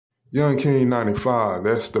Young King 95,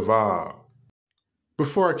 that's the vibe.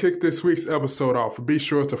 Before I kick this week's episode off, be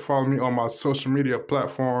sure to follow me on my social media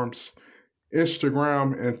platforms,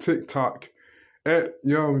 Instagram and TikTok at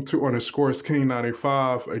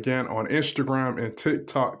Young2_King95. Again, on Instagram and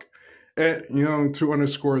TikTok at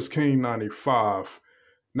Young2_King95.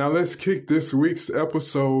 Now let's kick this week's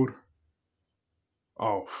episode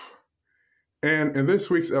off. And in this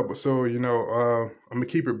week's episode, I'm going to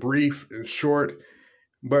keep it brief and short,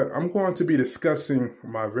 but I'm going to be discussing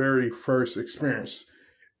my very first experience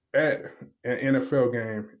at an NFL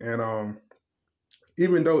game. And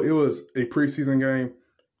even though it was a preseason game,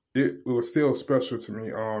 it was still special to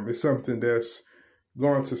me. It's something that's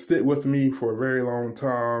going to stick with me for a very long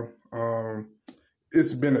time.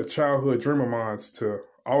 It's been a childhood dream of mine to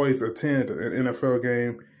always attend an NFL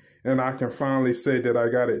game, and I can finally say that I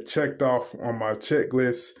got it checked off on my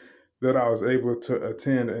checklist that I was able to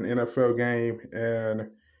attend an NFL game.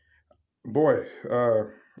 And boy,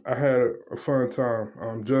 I had a fun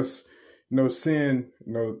time. Just seeing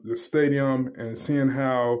the stadium and seeing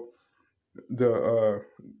how the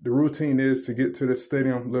routine is to get to the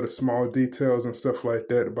stadium, little small details and stuff like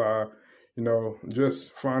that. By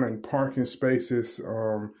just finding parking spaces,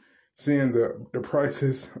 seeing the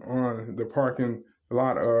prices on the parking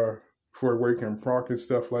lot for where you can park and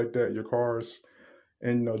stuff like that, your cars,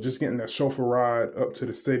 and just getting that chauffeur ride up to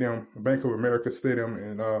the stadium, Bank of America Stadium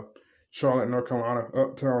in Charlotte, North Carolina,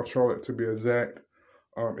 uptown Charlotte to be exact.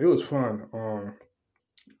 It was fun.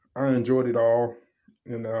 I enjoyed it all,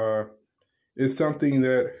 and it's something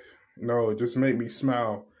that just made me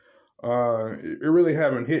smile. It really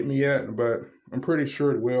haven't hit me yet, but I'm pretty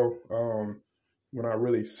sure it will when I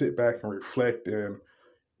really sit back and reflect and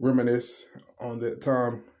reminisce on that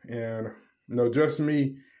time. And just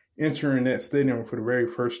me entering that stadium for the very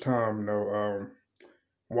first time,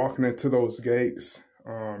 walking into those gates,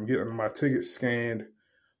 getting my ticket scanned.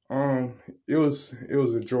 It was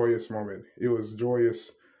a joyous moment. It was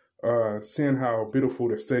joyous seeing how beautiful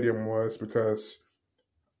the stadium was, because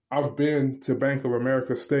I've been to Bank of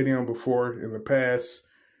America Stadium before in the past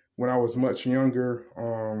when I was much younger.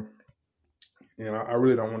 And I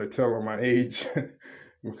really don't want to tell on my age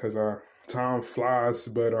because time flies.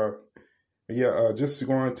 But just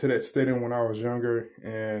going to that stadium when I was younger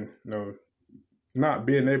and not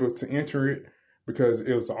being able to enter it because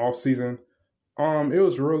it was off season. It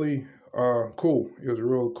was really cool. It was a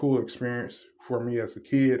real cool experience for me as a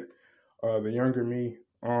kid, the younger me.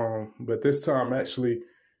 But this time actually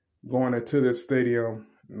going into this stadium,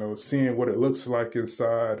 seeing what it looks like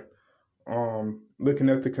inside, looking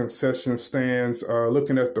at the concession stands,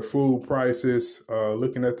 looking at the food prices,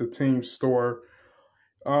 looking at the team store.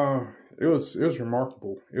 It was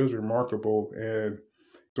remarkable. It was remarkable, and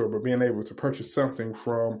so but being able to purchase something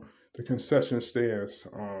from the concession stands,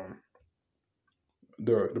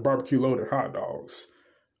 the barbecue loaded hot dogs,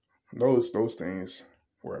 those things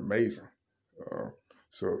were amazing.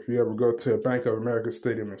 So if you ever go to Bank of America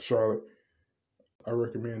Stadium in Charlotte, I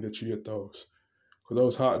recommend that you get those, because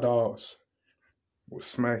those hot dogs were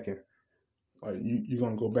smacking. Like you're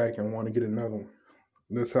gonna go back and want to get another one.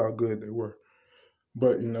 That's how good they were.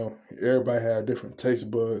 But everybody had different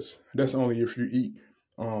taste buds. That's only if you eat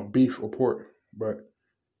beef or pork. But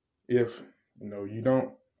if you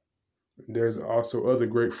don't, there's also other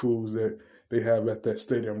great foods that they have at that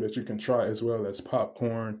stadium that you can try, as well as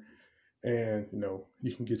popcorn, and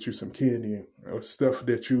you can get you some candy and stuff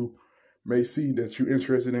that you may see that you're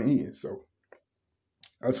interested in eating. So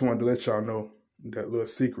I just wanted to let y'all know that little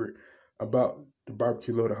secret about the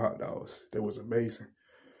barbecue loaded hot dogs. That was amazing.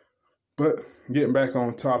 But getting back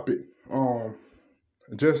on topic,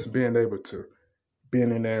 just being able to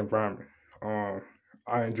being in that environment, I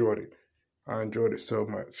enjoyed it. I enjoyed it so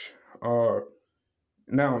much.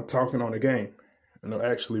 Now I'm talking on the game,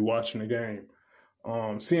 actually watching the game,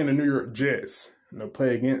 seeing the New York Jets,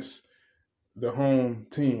 play against the home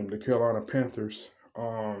team, the Carolina Panthers.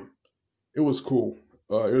 It was cool.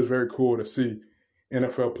 It was very cool to see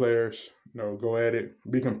NFL players, go at it,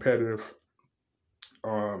 be competitive.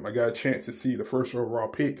 I got a chance to see the first overall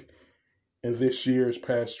pick in this year's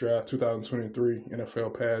past draft, 2023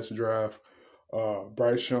 NFL past draft.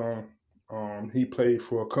 Bryce Young, he played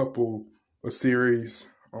for a couple of series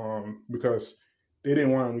because they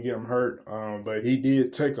didn't want him to get him hurt, but he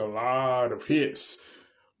did take a lot of hits.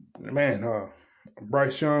 Man,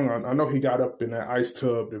 Bryce Young, I know he got up in that ice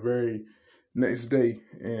tub the very next day,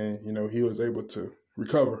 and he was able to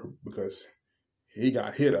recover because he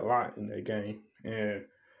got hit a lot in that game. And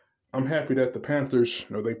I'm happy that the Panthers,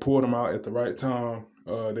 they pulled him out at the right time.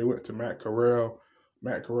 They went to Matt Corral.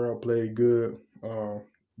 Matt Corral played good. The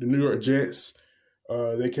New York Jets,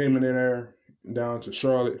 They came in there down to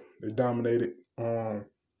Charlotte. They dominated. The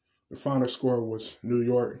final score was New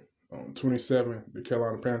York 27, the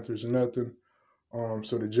Carolina Panthers nothing.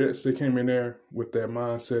 So the Jets, they came in there with that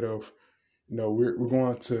mindset of, we're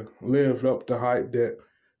going to live up the hype that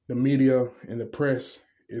the media and the press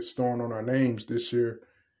is throwing on our names this year.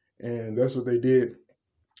 And that's what they did.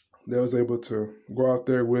 They was able to go out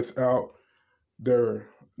there without their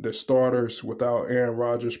starters, without Aaron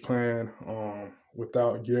Rodgers playing,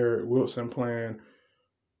 without Garrett Wilson playing,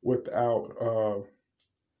 without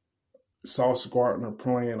Sauce Gardner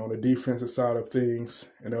playing on the defensive side of things,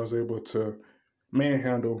 and they was able to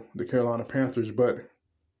manhandle the Carolina Panthers. But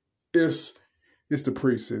it's the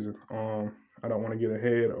preseason. I don't want to get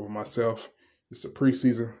ahead of myself. It's the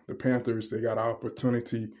preseason. The Panthers, they got an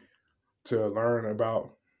opportunity to learn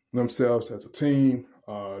about themselves as a team.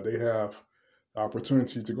 They have the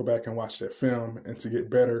opportunity to go back and watch that film and to get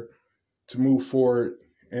better, to move forward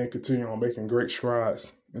and continue on making great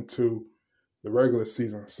strides into the regular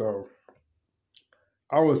season. So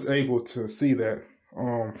I was able to see that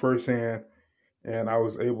firsthand, and I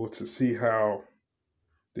was able to see how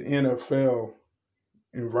the NFL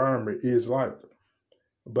environment is like.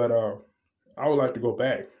 But I would like to go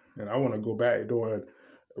back, and I want to go back during a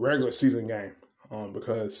regular season game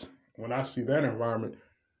because when I see that environment,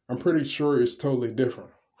 I'm pretty sure it's totally different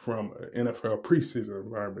from an NFL preseason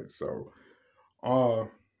environment. So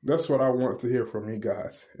that's what I want to hear from you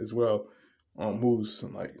guys as well. Who's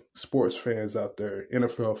like sports fans out there,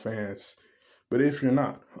 NFL fans. But if you're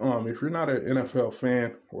not an NFL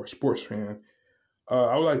fan or a sports fan,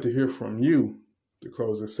 I would like to hear from you to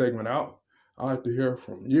close this segment out. I'd like to hear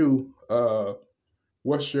from you.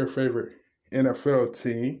 What's your favorite NFL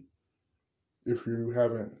team? If you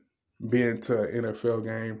haven't been to an NFL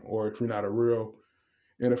game, or if you're not a real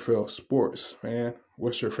NFL sports fan,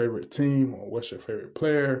 what's your favorite team, or what's your favorite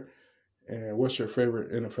player, and what's your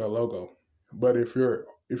favorite NFL logo? But if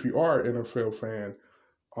you are an NFL fan,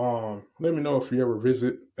 let me know if you ever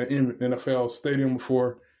visit an NFL stadium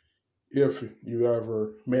before, if you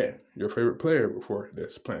ever met your favorite player before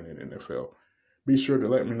that's playing in the NFL. Be sure to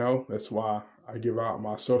let me know. That's why I give out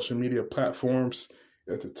my social media platforms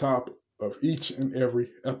at the top of each and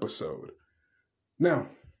every episode. Now,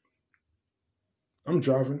 I'm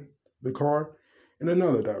driving the car in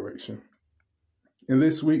another direction. And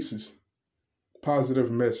this week's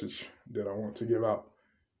positive message that I want to give out,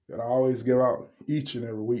 that I always give out each and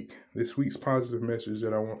every week. This week's positive message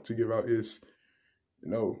that I want to give out is,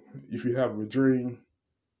 if you have a dream,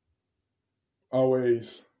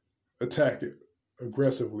 always attack it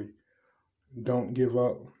aggressively. Don't give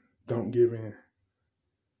up. Don't give in.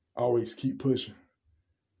 Always keep pushing.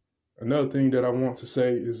 Another thing that I want to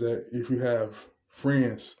say is that if you have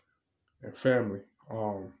friends and family,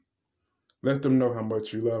 let them know how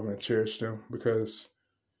much you love and cherish them, because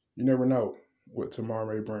you never know what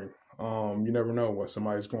tomorrow may bring. You never know what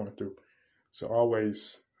somebody's going through. So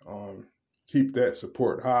always keep that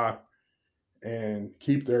support high and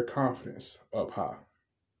keep their confidence up high.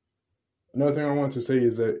 Another thing I want to say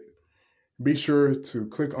is that be sure to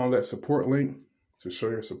click on that support link to show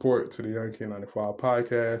your support to the Young King 95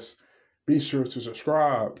 podcast. Be sure to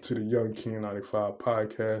subscribe to the Young King 95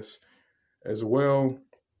 podcast as well.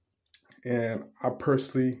 And I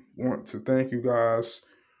personally want to thank you guys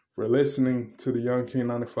for listening to the Young King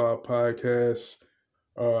 95 podcast.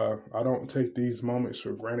 I don't take these moments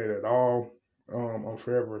for granted at all. I'm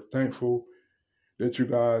forever thankful that you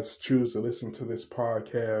guys choose to listen to this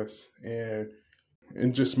podcast, and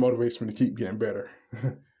it just motivates me to keep getting better.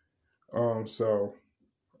 So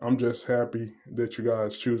I'm just happy that you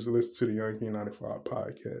guys choose to listen to the Young King 95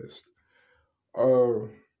 podcast.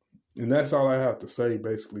 And that's all I have to say,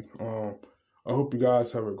 basically. I hope you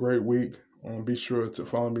guys have a great week. Be sure to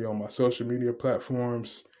follow me on my social media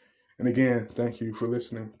platforms. And again, thank you for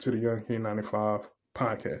listening to the Young King 95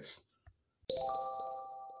 podcast.